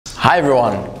Hi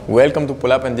everyone, welcome to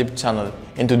Pull Up and Dip channel.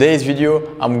 In today's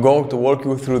video, I'm going to walk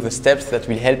you through the steps that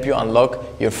will help you unlock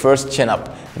your first chin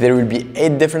up. There will be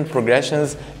 8 different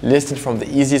progressions listed from the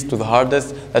easiest to the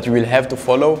hardest that you will have to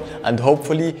follow, and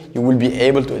hopefully you will be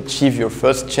able to achieve your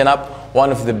first chin up,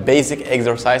 one of the basic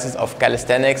exercises of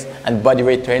calisthenics and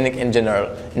bodyweight training in general.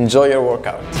 Enjoy your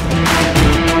workout.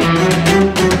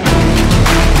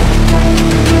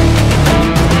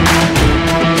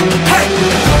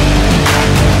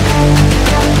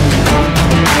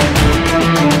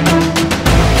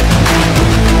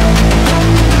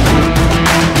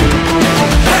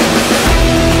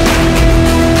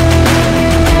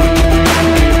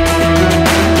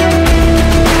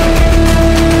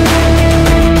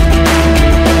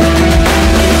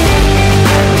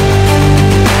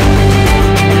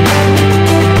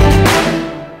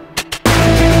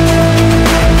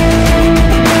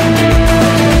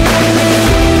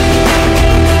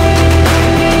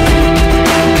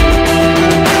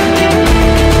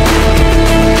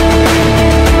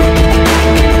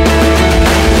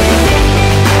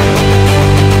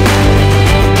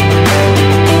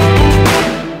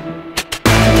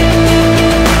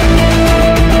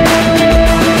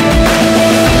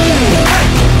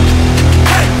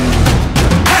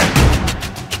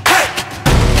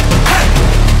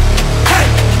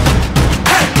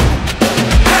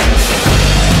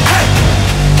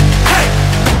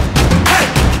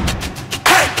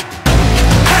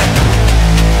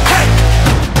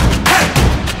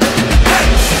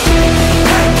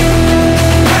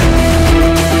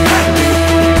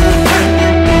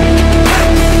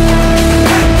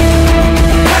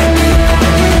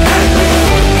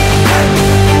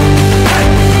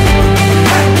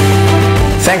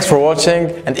 Thanks for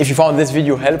watching, and if you found this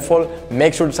video helpful,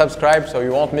 make sure to subscribe so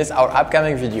you won't miss our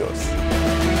upcoming videos.